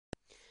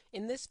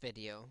In this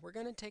video, we're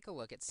going to take a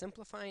look at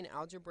simplifying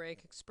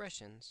algebraic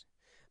expressions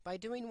by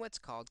doing what's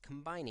called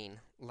combining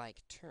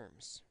like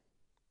terms.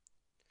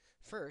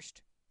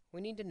 First,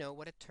 we need to know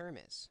what a term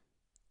is.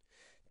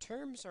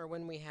 Terms are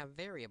when we have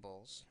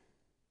variables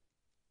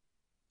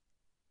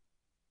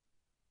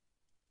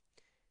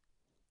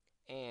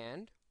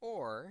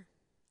and/or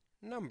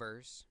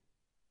numbers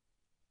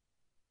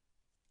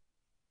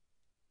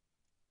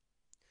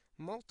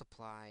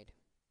multiplied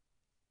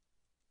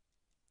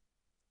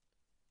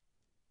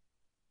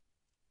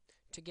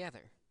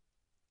together.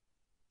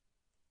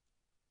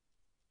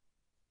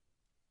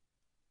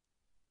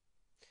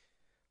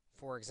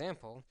 For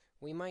example,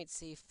 we might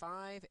see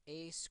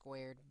 5a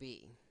squared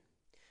b,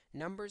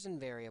 numbers and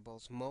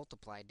variables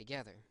multiplied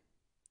together.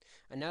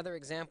 Another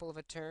example of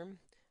a term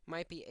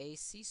might be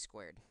ac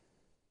squared.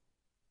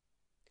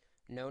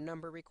 No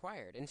number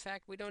required. In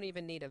fact, we don't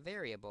even need a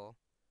variable.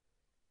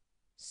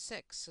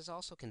 6 is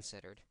also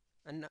considered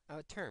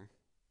a term.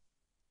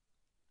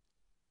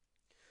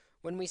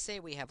 When we say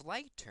we have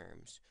like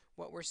terms,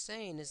 what we're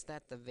saying is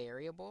that the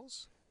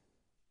variables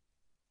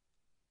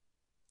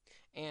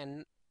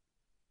and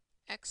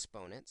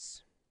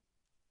exponents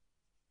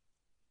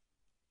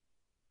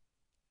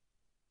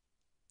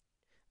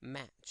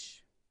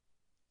match.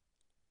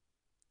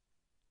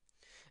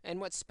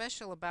 And what's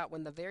special about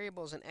when the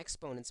variables and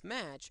exponents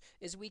match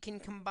is we can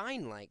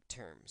combine like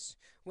terms.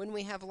 When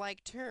we have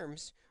like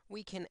terms,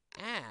 we can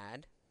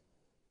add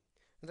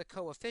the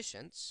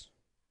coefficients.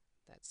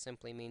 That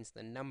simply means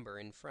the number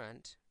in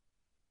front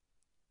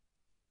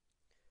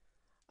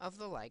of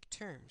the like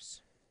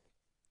terms.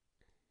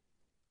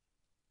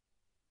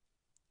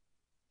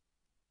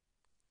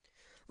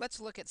 Let's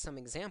look at some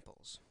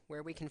examples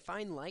where we can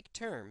find like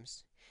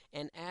terms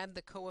and add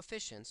the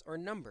coefficients or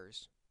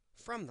numbers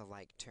from the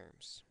like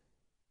terms.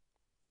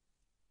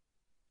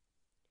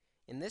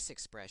 In this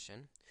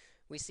expression,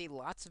 we see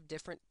lots of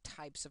different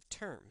types of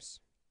terms.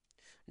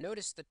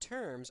 Notice the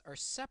terms are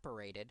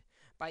separated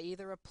by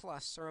either a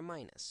plus or a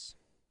minus.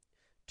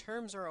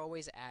 Terms are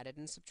always added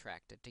and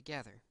subtracted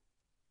together.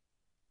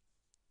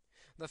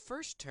 The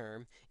first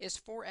term is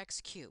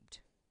 4x cubed.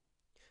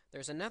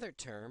 There's another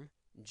term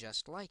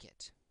just like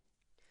it,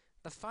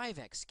 the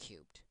 5x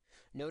cubed.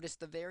 Notice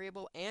the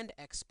variable and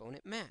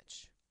exponent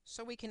match,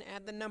 so we can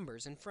add the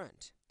numbers in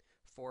front.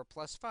 4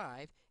 plus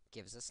 5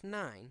 gives us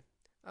 9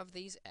 of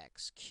these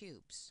x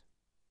cubes.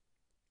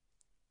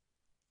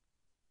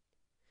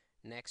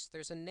 Next,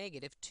 there's a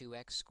negative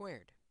 2x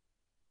squared.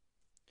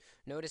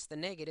 Notice the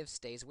negative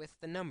stays with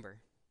the number.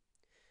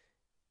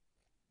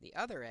 The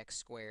other x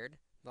squared,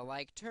 the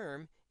like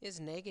term, is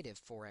negative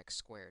 4x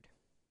squared.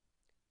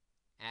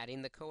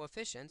 Adding the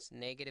coefficients,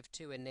 negative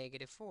 2 and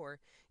negative 4,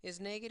 is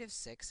negative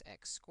 6x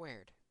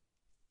squared.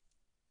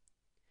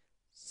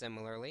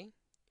 Similarly,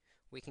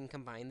 we can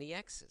combine the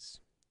x's.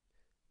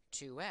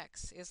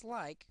 2x is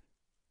like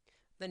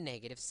the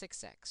negative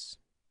 6x.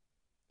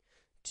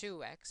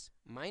 2x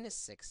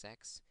minus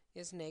 6x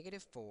is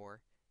negative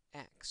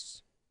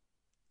 4x.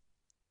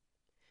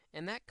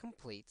 And that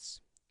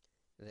completes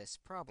this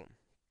problem.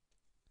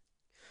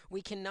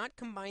 We cannot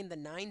combine the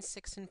 9,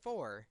 6, and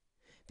 4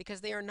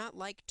 because they are not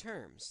like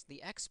terms.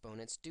 The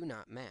exponents do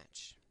not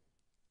match.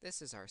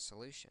 This is our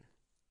solution.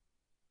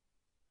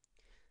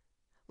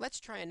 Let's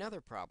try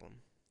another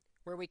problem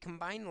where we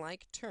combine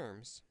like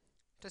terms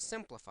to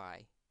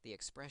simplify the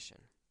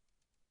expression.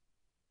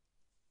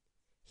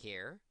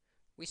 Here,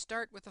 we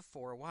start with a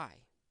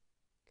 4y.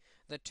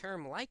 The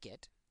term like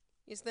it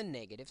is the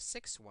negative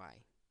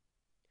 6y.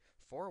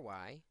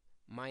 4y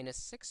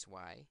minus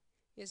 6y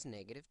is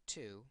negative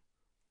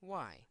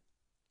 2y,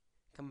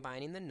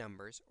 combining the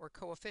numbers or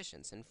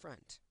coefficients in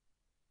front.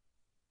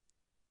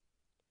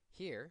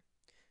 Here,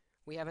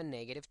 we have a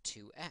negative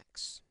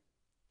 2x.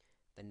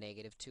 The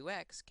negative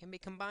 2x can be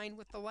combined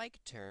with the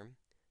like term,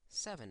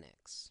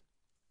 7x.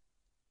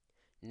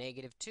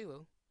 Negative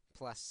 2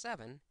 plus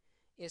 7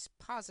 is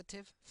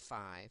positive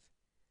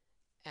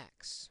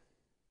 5x.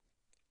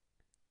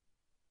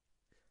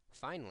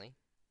 Finally,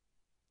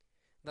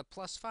 the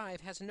plus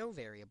 5 has no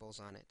variables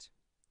on it.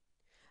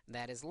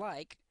 That is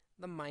like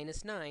the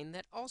minus 9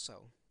 that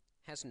also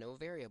has no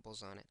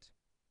variables on it.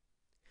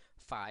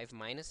 5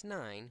 minus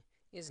 9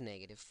 is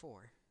negative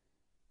 4.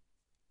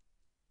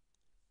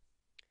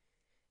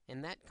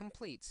 And that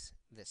completes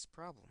this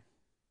problem.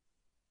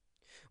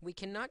 We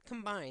cannot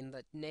combine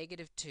the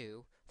negative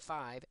 2,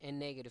 5, and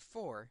negative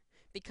 4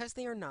 because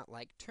they are not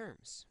like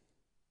terms.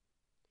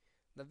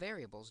 The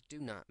variables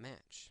do not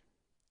match.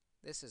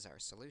 This is our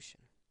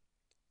solution.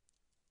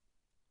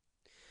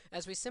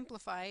 As we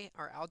simplify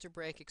our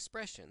algebraic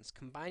expressions,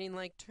 combining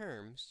like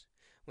terms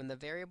when the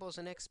variables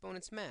and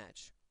exponents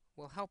match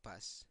will help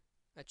us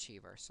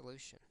achieve our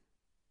solution.